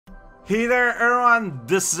Hey there, everyone.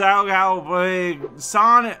 This is Cowboy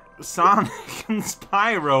Sonic and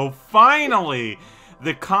Spyro. Finally,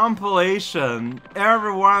 the compilation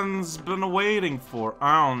everyone's been waiting for.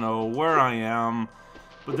 I don't know where I am,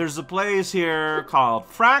 but there's a place here called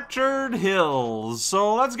Fractured Hills.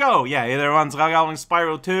 So let's go. Yeah, hey there, everyone. It's Cowboy and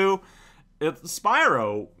Spyro 2. It's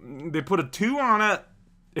Spyro. They put a 2 on it.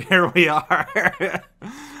 Here we are.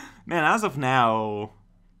 Man, as of now,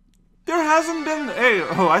 there hasn't been. Hey,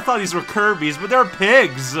 oh, I thought these were Kirby's, but they're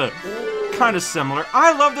pigs. Kind of similar.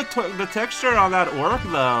 I love the texture on that orc,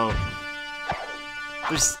 though.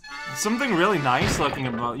 There's something really nice looking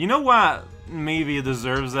about. You know what? Maybe he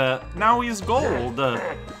deserves it. Now he's gold.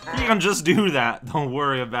 He can just do that. Don't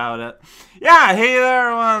worry about it. Yeah, hey there,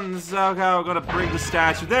 everyone. So, okay, I'm gonna break the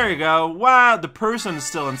statue. There you go. Wow, the person's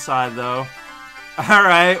still inside, though.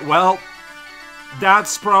 Alright, well,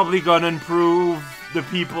 that's probably gonna improve the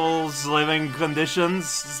people's living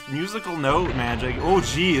conditions. Musical note magic. Oh,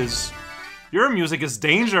 jeez. Your music is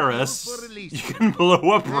dangerous. You can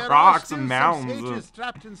blow up rocks and mountains.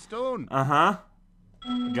 Uh-huh.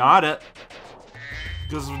 Got it.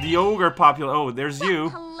 Because the ogre popular. Oh, there's you.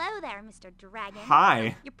 Hello there, Mr. Dragon.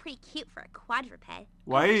 Hi. You're pretty cute for a quadruped.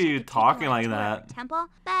 Why are you talking like that? Temple,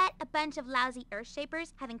 but a bunch of lousy earth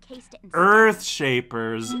shapers have encased it in Earth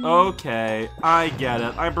shapers. Okay, I get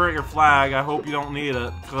it. I burnt your flag. I hope you don't need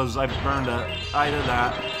it, because I burned it. I did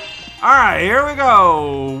that. Alright, here we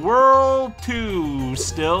go. World 2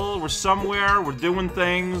 still. We're somewhere. We're doing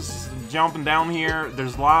things. Jumping down here.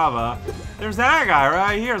 There's lava. There's that guy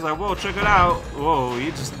right here. It's like, whoa, check it out. Whoa, he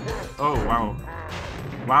just... Oh, wow.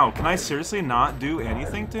 Wow, can I seriously not do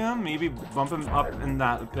anything to him? Maybe bump him up in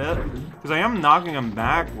that pit? Because I am knocking him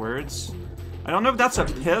backwards. I don't know if that's a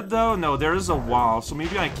pit, though. No, there is a wall. So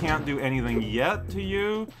maybe I can't do anything yet to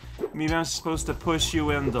you. Maybe I'm supposed to push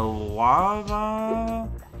you in the lava?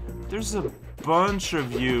 There's a bunch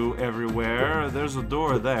of you everywhere. There's a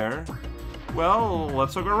door there. Well,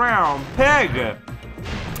 let's look around. Pig!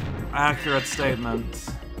 Accurate statement.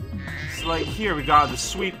 It's like, here we got this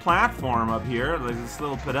sweet platform up here, like this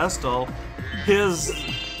little pedestal. His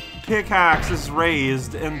pickaxe is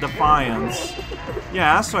raised in defiance.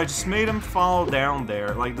 Yeah, so I just made him fall down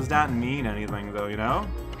there. Like, does that mean anything, though, you know?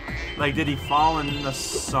 Like, did he fall into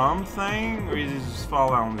something? Or did he just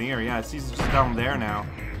fall down there? Yeah, he's just down there now.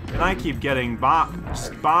 And I keep getting bopped.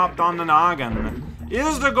 Just bopped on the noggin.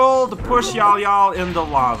 Is the goal to push y'all in the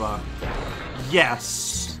lava?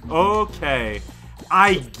 Yes. Okay.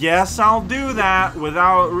 I guess I'll do that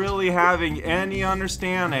without really having any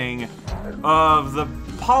understanding of the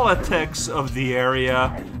politics of the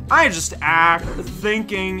area. I just act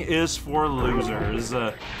thinking is for losers.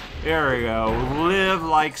 There we go. Live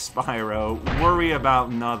like Spyro. Worry about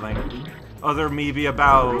nothing. Other maybe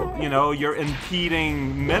about, you know, your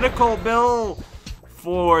impeding medical bill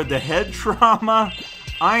for the head trauma.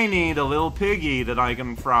 I need a little piggy that I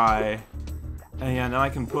can fry. And then I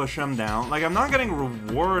can push him down. Like, I'm not getting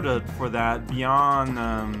rewarded for that beyond,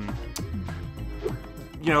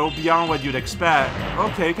 you know, beyond what you'd expect.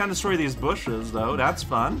 Okay, you can destroy these bushes, though. That's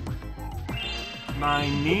fun. I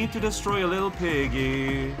need to destroy a little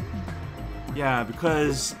piggy. Yeah,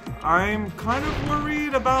 because I'm kind of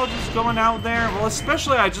worried about just going out there. Well,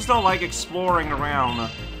 especially I just don't like exploring around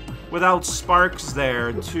without Sparks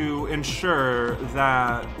there to ensure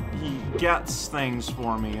that he gets things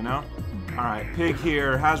for me, you know? Alright, pig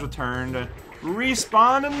here has returned.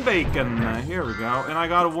 Respawn and bacon. Here we go. And I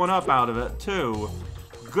got a 1-up out of it, too.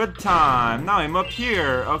 Good time. Now I'm up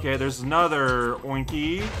here. Okay, there's another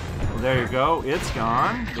oinky. Well, there you go. It's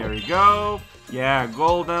gone. There you go. Yeah,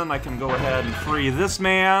 golden. I can go ahead and free this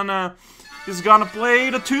man. He's gonna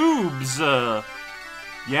play the tubes.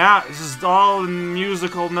 Yeah, this is all in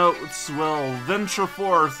musical notes. Will venture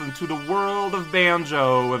forth into the world of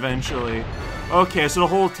banjo eventually. Okay, so the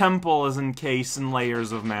whole temple is encased in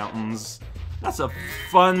layers of mountains. That's a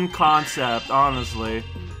fun concept, honestly.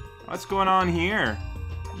 What's going on here?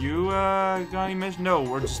 You, got any mission? No,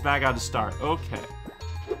 we're just back out to start. Okay.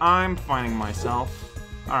 I'm finding myself.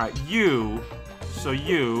 Alright, you. So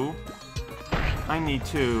you. I need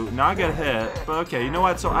to not get hit. But okay, you know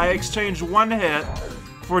what? So I exchanged 1 hit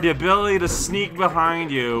for the ability to sneak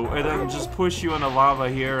behind you and then just push you in the lava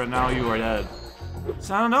here, and now you are dead.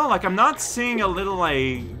 So I don't know, like, I'm not seeing a little,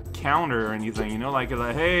 like, counter or anything, you know, like,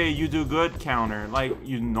 hey, you do good counter, like,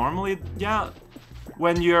 you normally, yeah,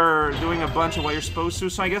 when you're doing a bunch of what you're supposed to,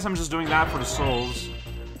 so I guess I'm just doing that for the souls.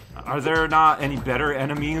 Are there not any better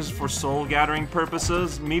enemies for soul gathering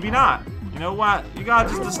purposes? Maybe not. You know what? You got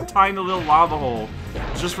just this tiny little lava hole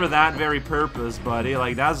just for that very purpose, buddy,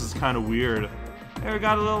 like, that's just kind of weird. Hey, we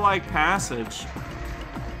got a little, like, passage.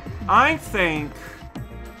 I think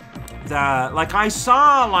that, like, I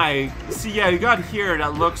saw, like, see, yeah, you got here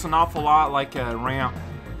that looks an awful lot like a ramp.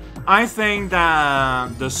 I think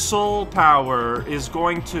that the soul power is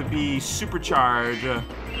going to be supercharged.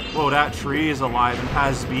 Whoa, that tree is alive and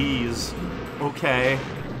has bees. Okay,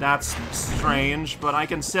 that's strange, but I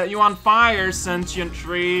can set you on fire, sentient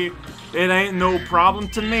tree. It ain't no problem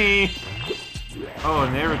to me. Oh,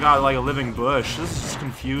 and there we got, like, a living bush. This is just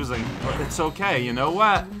confusing, but it's okay, you know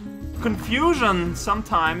what? Confusion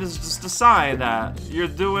sometimes is just a sign that you're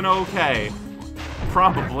doing okay.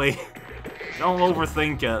 Probably. Don't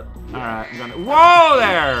overthink it. Alright, I'm gonna— whoa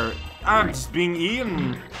there! I'm just being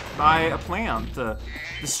eaten by a plant.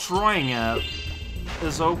 Destroying it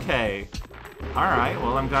is okay. Alright,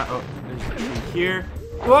 well, I'm gonna— oh, there's a tree here.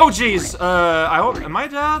 Whoa, jeez! I hope— am I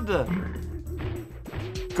dead?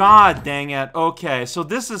 God dang it. Okay, so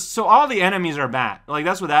this is— so all the enemies are back. Like,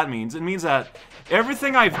 that's what that means. It means that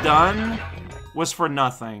everything I've done was for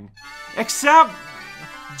nothing. Except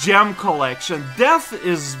gem collection. Death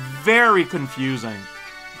is very confusing.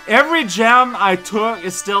 Every gem I took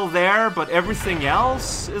is still there, but everything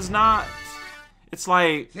else is not. It's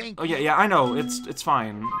like— oh yeah, I know. It's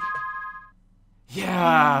fine.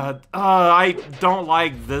 Yeah, I don't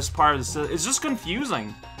like this part of the system. It's just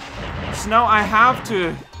confusing. So now I have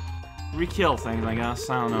to re-kill things, I guess.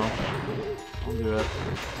 I don't know. I'll do it.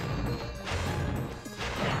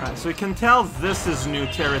 Alright, so you can tell this is new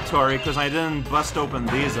territory because I didn't bust open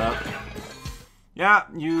these up. Yeah,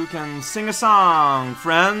 you can sing a song,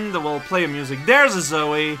 friend. We'll play music. There's a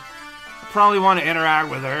Zoe. I probably want to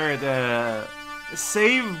interact with her to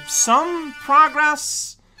save some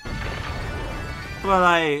progress.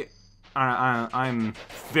 But I'm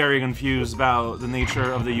very confused about the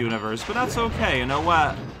nature of the universe. But that's okay, you know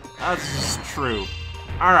what? That's just true.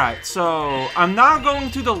 Alright, so I'm not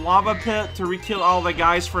going to the lava pit to re-kill all the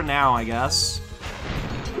guys for now, I guess.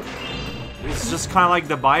 It's just kind of like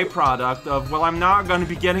the byproduct of, well, I'm not going to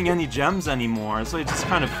be getting any gems anymore, so it just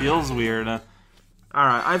kind of feels weird. Alright,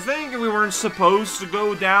 I think we weren't supposed to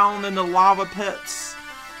go down in the lava pits.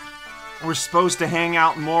 We're supposed to hang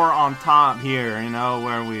out more on top here, you know,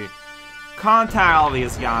 where we contact all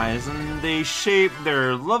these guys, and they shape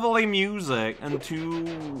their lovely music into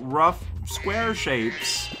rough square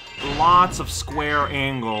shapes. Lots of square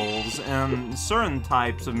angles and certain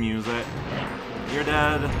types of music. You're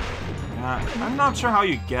dead. I'm not sure how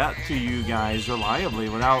you get to you guys reliably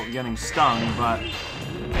without getting stung, but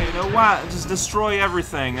hey, you know what? Just destroy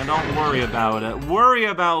everything and don't worry about it. Worry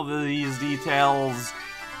about these details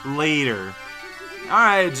later.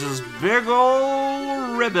 Alright, just big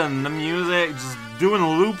ol' ribbon. The music, just doing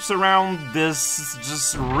loops around this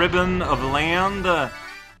just ribbon of land.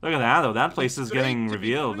 Look at that, though. That place is getting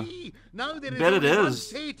revealed. Bet it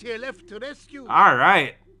is.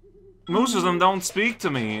 Alright. Most of them don't speak to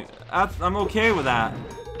me. I'm okay with that.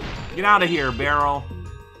 Get out of here, Barrel.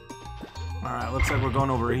 Alright, looks like we're going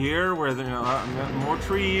over here where there are more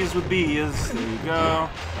trees with bees. There you go.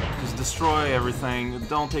 Just destroy everything.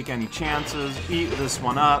 Don't take any chances. Eat this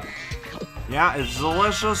one up. Yeah, it's a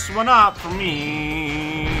delicious one up for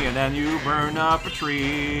me. And then you burn up a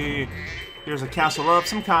tree. Here's a castle of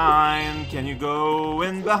some kind. Can you go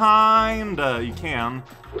in behind? You can.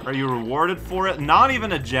 Are you rewarded for it? Not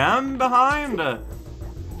even a gem behind?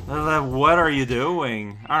 What are you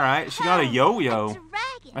doing? Alright, she got a yo-yo.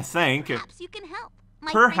 I think. Perhaps you can help. My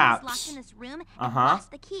Perhaps. friend is locked in this room and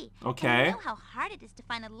lost the key. Okay. And you know how hard it is to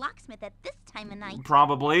find a locksmith at this time of night.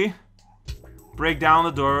 Probably. Break down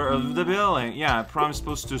the door of the building. Yeah, probably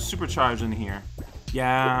supposed to supercharge in here.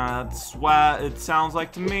 Yeah, that's what it sounds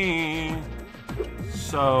like to me.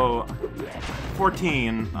 So,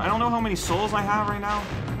 14. I don't know how many souls I have right now.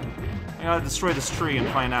 I gotta destroy this tree and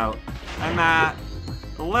find out. I'm at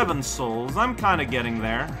 11 souls. I'm kind of getting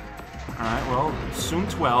there. Alright, well, soon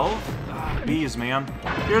 12. Bees, man.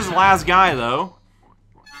 Here's the last guy, though.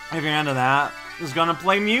 If you're into that, is gonna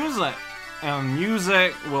play music. And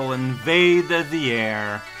music will invade the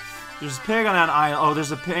air. There's a pig on that island. Oh,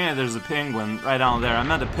 there's a penguin right down there. I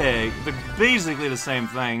meant a pig. They're basically the same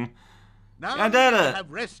thing. Now I did it.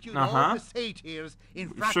 Have rescued all the satyrs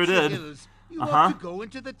in Sure did. Hills. You ought to go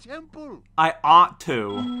into the temple. I ought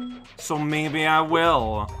to. So maybe I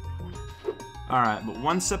will. Alright, but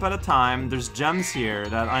one sip at a time. There's gems here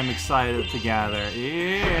that I'm excited to gather.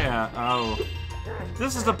 Yeah. Oh.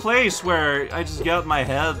 This is the place where I just got my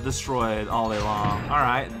head destroyed all day long.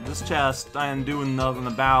 Alright, this chest I am doing nothing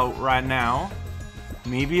about right now.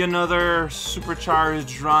 Maybe another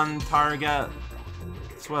supercharged run target.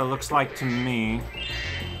 That's what it looks like to me.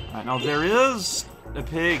 Alright, now there is a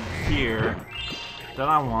pig here. that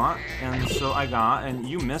I want, and so I got, and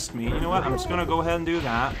you missed me. You know what? I'm just gonna go ahead and do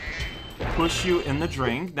that. Push you in the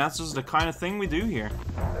drink. That's just the kind of thing we do here.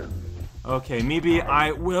 Okay, maybe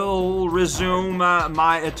I will resume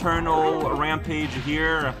my eternal rampage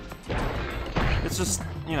here. It's just,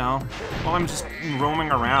 you know, well, I'm just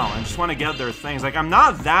roaming around. I just want to get their things. Like, I'm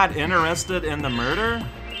not that interested in the murder.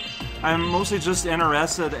 I'm mostly just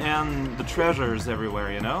interested in the treasures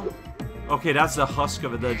everywhere, you know? Okay, that's the husk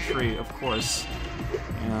of a dead tree, of course.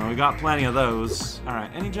 You know, we got plenty of those.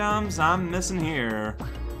 Alright, any gems I'm missing here?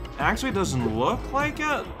 It actually doesn't look like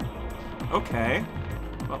it. Okay.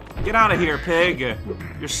 Well, get out of here, pig.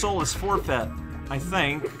 Your soul is forfeit, I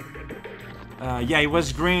think. Yeah, he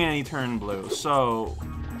was green and he turned blue. So,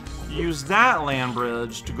 use that land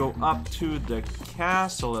bridge to go up to the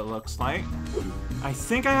castle, it looks like. I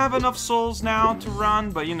think I have enough souls now to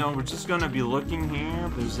run, but you know, we're just gonna be looking here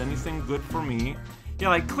if there's anything good for me. Yeah,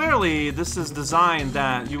 like, clearly this is designed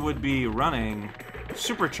that you would be running,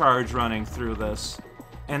 supercharged running through this,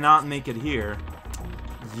 and not make it here.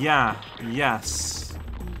 Yeah, yes.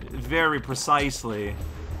 Very precisely.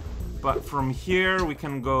 But from here, we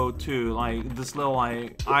can go to, like, this little,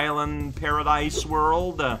 like, island paradise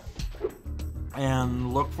world,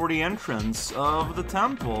 and look for the entrance of the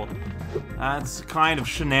temple. That's the kind of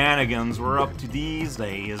shenanigans we're up to these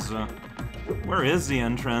days. Where is the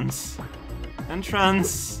entrance?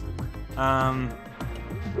 Entrance!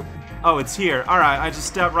 Oh, it's here. Alright, I just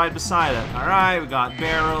stepped right beside it. Alright, we got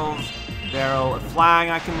barrels. Barrel, a flag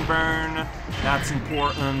I can burn. That's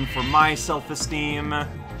important for my self-esteem.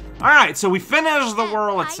 Alright, so we finished the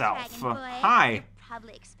world itself. Hi. You're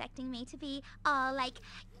probably expecting me to be all like,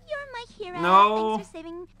 you're my hero. No. Thanks for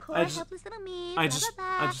saving poor helpless little me. I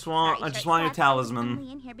just want your talisman. I'm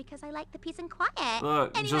only in here because I like the peace and quiet.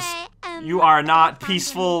 Look, anyway, you are not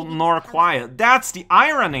peaceful nor quiet. That's the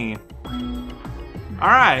irony.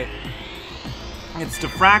 Alright. It's the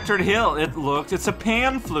fractured hill. It's a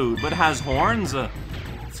pan flute, but it has horns.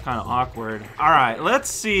 It's kind of awkward. Alright, let's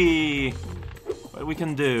see what we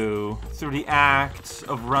can do through the act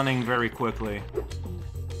of running very quickly.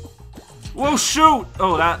 Whoa, shoot!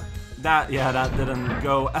 Oh, that didn't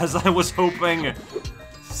go as I was hoping.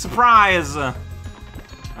 Surprise!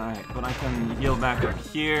 Alright, but I can heal back up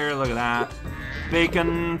here. Look at that.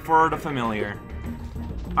 Bacon for the familiar.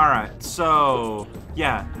 Alright, so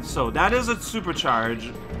yeah, so that is a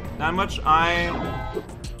supercharge. That much I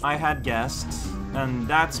had guessed, and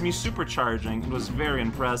that's me supercharging. It was very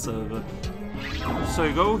impressive. So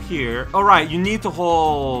you go here. All right, you need to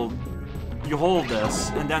hold. You hold this,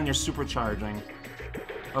 and then you're supercharging.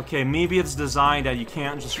 Okay, maybe it's designed that you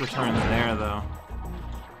can't just return there though.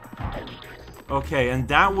 Okay, and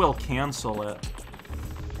that will cancel it.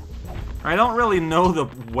 I don't really know the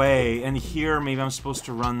way, and here maybe I'm supposed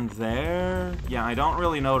to run there? Yeah, I don't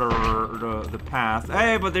really know the path.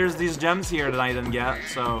 Hey, but there's these gems here that I didn't get,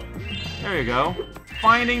 so there you go.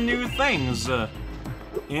 Finding new things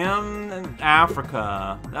in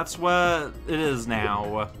Africa. That's what it is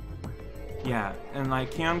now. Yeah, and I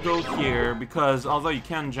can't go here because although you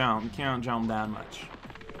can jump, you can't jump that much.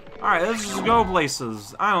 Alright, let's just go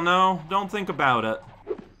places. I don't know, don't think about it.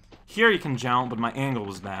 Here you can jump, but my angle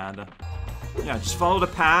was bad. Yeah, just follow the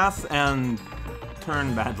path and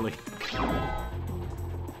turn badly.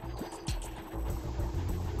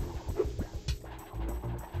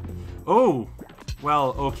 Oh!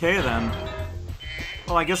 Well, okay then.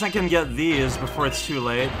 Well, I guess I can get these before it's too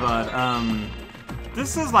late, but,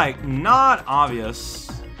 this is, like, not obvious.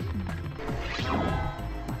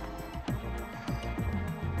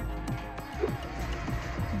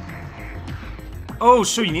 Oh,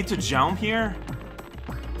 so you need to jump here?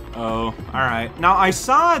 Oh, alright. Now, I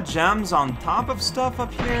saw gems on top of stuff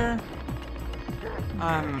up here.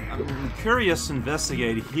 I'm curious to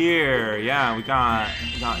investigate here. Yeah, we got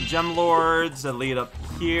gem lords that lead up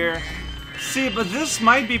here. See, but this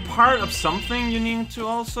might be part of something you need to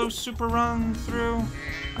also super run through.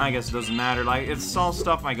 I guess it doesn't matter. Like, it's all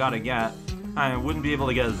stuff I gotta get. I wouldn't be able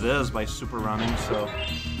to get this by super running, so.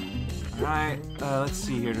 Alright, let's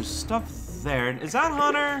see here. There's stuff there. Is that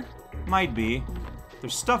Hunter? Might be.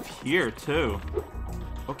 There's stuff here, too.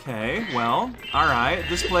 Okay, well, alright.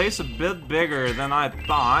 This place a bit bigger than I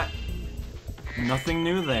thought. Nothing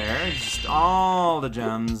new there. Just all the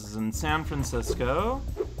gems in San Francisco.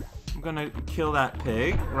 I'm gonna kill that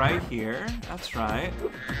pig right here. That's right.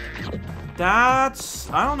 That's...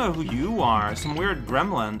 I don't know who you are. Some weird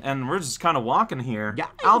gremlin. And we're just kind of walking here. Yeah,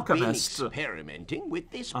 Alchemist. I've been experimenting with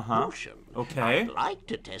this potion. Okay. I'd like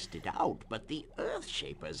to test it out, but the Earth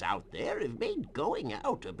Shapers out there have made going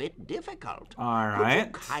out a bit difficult. All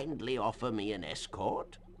right. Would you kindly offer me an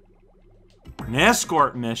escort? An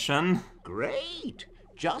escort mission? Great.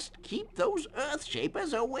 Just keep those Earth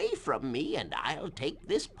Shapers away from me, and I'll take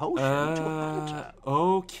this potion to altar.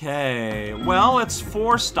 Okay. Well, it's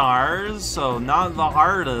 4 stars, so not the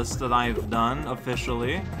hardest that I've done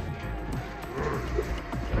officially.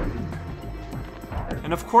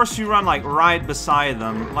 And of course you run like right beside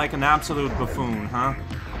them, like an absolute buffoon, huh?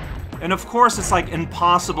 And of course it's like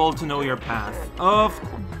impossible to know your path.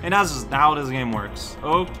 And that's how this game works.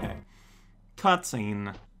 Okay.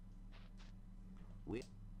 Cutscene.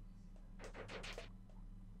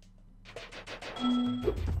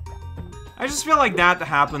 I just feel like that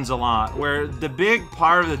happens a lot, where the big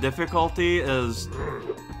part of the difficulty is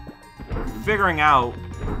figuring out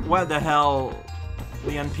what the hell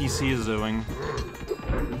the NPC is doing.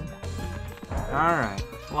 Alright,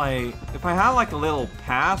 like, if I had like a little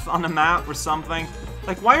path on the map or something,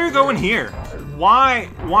 like, why are you going here? Why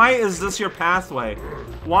is this your pathway?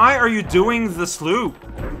 Why are you doing this loop,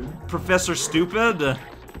 Professor Stupid?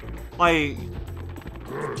 Like,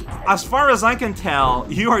 as far as I can tell,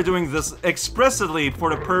 you are doing this expressly for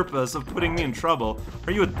the purpose of putting me in trouble.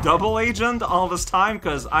 Are you a double agent all this time?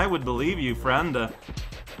 Because I would believe you, friend. Look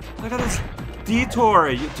at this detour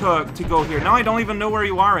you took to go here. Now I don't even know where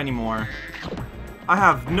you are anymore. I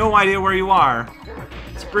have no idea where you are.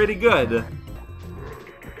 It's pretty good.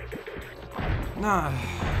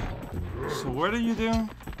 So what do?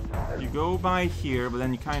 You go by here, but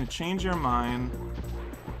then you kind of change your mind.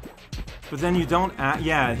 But then you don't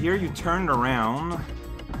yeah, here you turned around.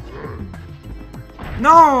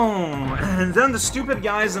 No! And then the stupid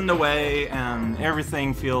guy's in the way, and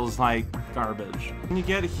everything feels like garbage. When you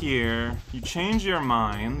get here, you change your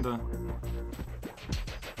mind. The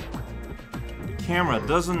camera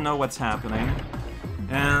doesn't know what's happening.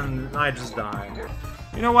 And I just die.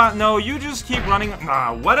 You know what? No, you just keep running.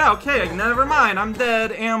 What? Okay, never mind. I'm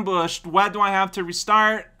dead. Ambushed. What do I have to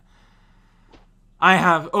restart?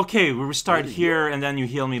 Okay, we restart here, and then you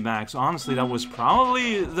heal me back. So honestly, that was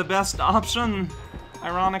probably the best option,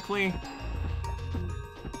 ironically.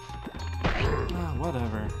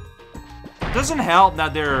 Whatever. It doesn't help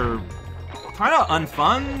that they're kind of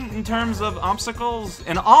unfun in terms of obstacles.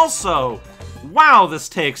 And also, wow, this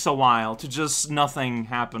takes a while to just nothing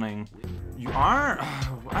happening. You are?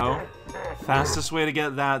 Wow. Fastest way to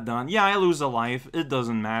get that done. Yeah, I lose a life. It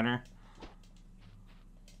doesn't matter.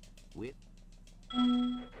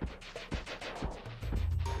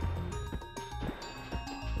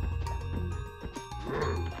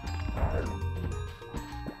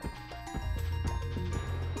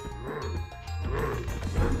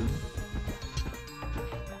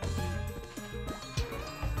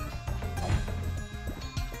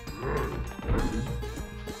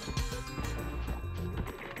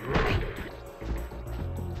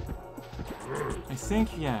 I think,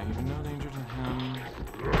 yeah, you're no danger to him.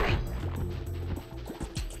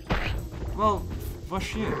 Well,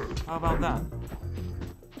 what's you? How about that?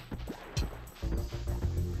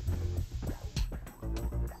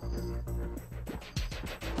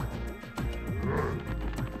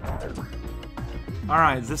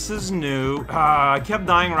 Alright, this is new. I kept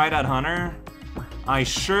dying right at Hunter. I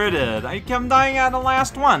sure did. I kept dying at the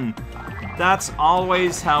last one. That's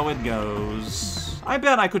always how it goes. I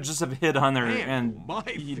bet I could just have hit Hunter and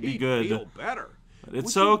he'd be good. Feel better. But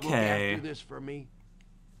it's Would you okay. Look after this for me?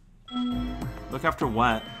 Look after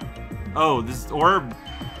what? Oh, this orb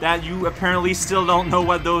that you apparently still don't know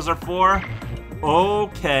what those are for?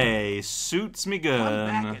 Okay, suits me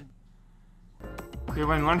good. You're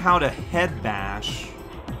going to learn how to head bash.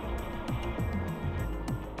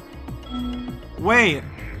 Wait,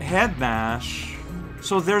 head bash?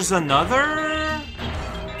 So there's another?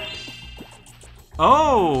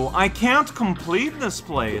 Oh, I can't complete this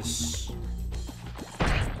place.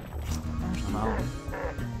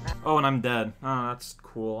 Oh, and I'm dead. Oh, that's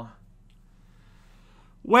cool.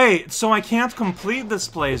 Wait, so I can't complete this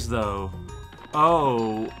place, though.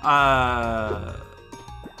 Oh,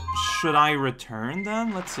 should I return,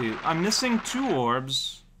 then? Let's see. I'm missing 2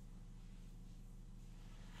 orbs.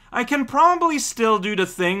 I can probably still do the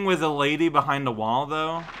thing with the lady behind the wall,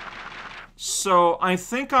 though. So, I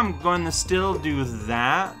think I'm going to still do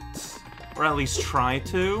that. Or at least try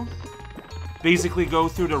to. Basically go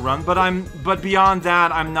through the run, but beyond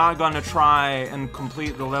that, I'm not gonna try and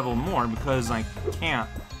complete the level more because I can't.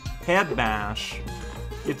 Head bash.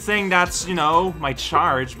 You'd think that's, you know, my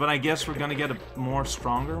charge, but I guess we're gonna get a more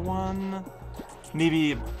stronger one?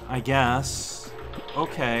 Maybe, I guess.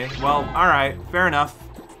 Okay, well, alright, fair enough.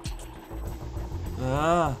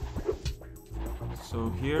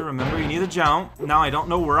 So here, remember, you need a jump. Now I don't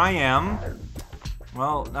know where I am.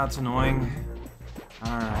 Well, that's annoying.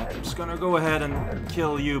 Alright, I'm just gonna go ahead and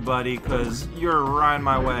kill you, buddy, because you're right in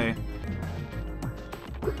my way.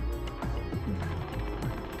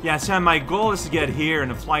 Yeah, so my goal is to get here and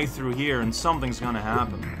to fly through here, and something's gonna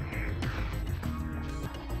happen.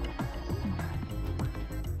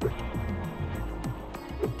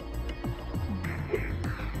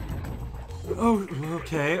 Oh,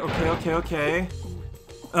 okay.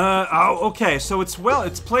 Oh, okay, so it's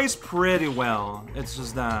placed pretty well. It's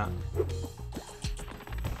just that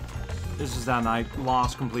I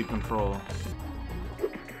lost complete control.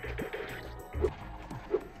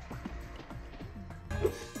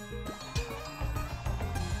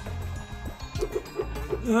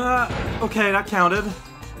 Okay, that counted.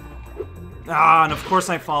 Ah, and of course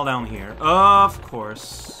I fall down here. Of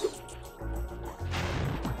course.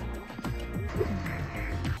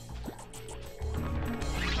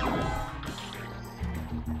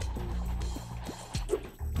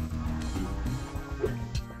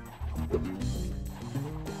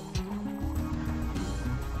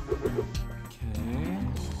 Okay.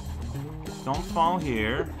 Don't fall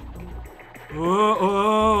here.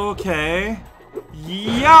 Oh, okay.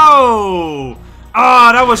 Yo!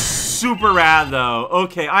 Oh, that was super rad, though.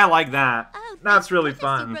 Okay, I like that. Oh, that's really You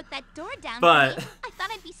fun. broke that door down But for me. I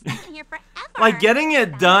thought I'd be stuck in here forever. like, getting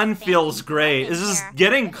it done Thank feels you. great. Thank It's just you.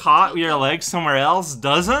 getting caught with your legs somewhere else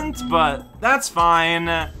doesn't, but that's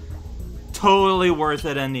fine. Totally worth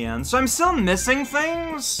it in the end. So I'm still missing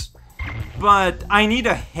things, but I need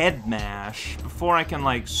a head mash before I can,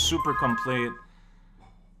 like, super complete.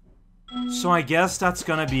 So I guess that's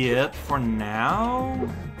gonna be it for now?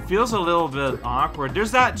 Feels a little bit awkward.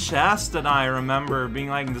 There's that chest that I remember being,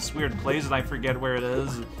 like, in this weird place that I forget where it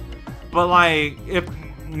is. But, like, if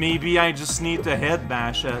maybe I just need to head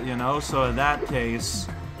bash it, you know? So in that case,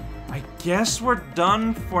 I guess we're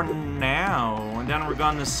done for now. And then we're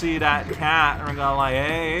gonna see that cat and we're gonna like,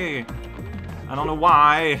 hey, I don't know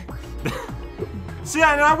why. See,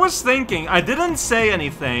 I was thinking, I didn't say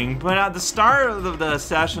anything, but at the start of the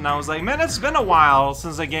session, I was like, man, it's been a while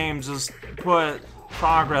since the game just put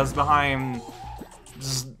progress behind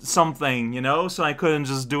just something, you know? So I couldn't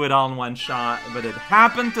just do it all in one shot, but it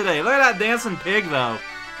happened today. Look at that dancing pig, though.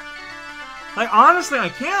 Like, honestly, I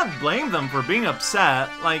can't blame them for being upset,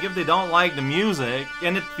 like, if they don't like the music,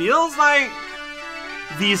 and it feels like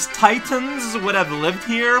these titans would have lived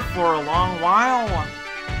here for a long while.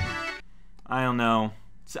 I don't know.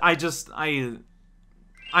 I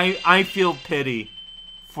feel pity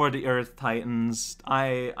for the Earth Titans.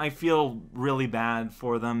 I feel really bad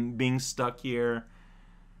for them being stuck here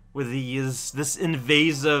with this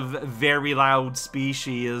invasive, very loud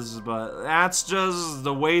species, but that's just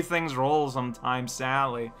the way things roll sometimes,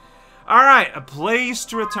 sadly. Alright, a place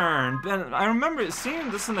to return. Ben, I remember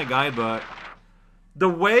seeing this in the guidebook. The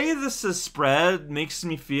way this is spread makes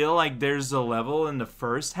me feel like there's a level in the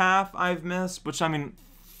first half I've missed, which, I mean,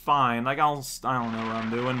 fine. Like, I don't know what I'm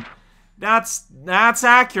doing. That's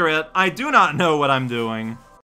accurate. I do not know what I'm doing.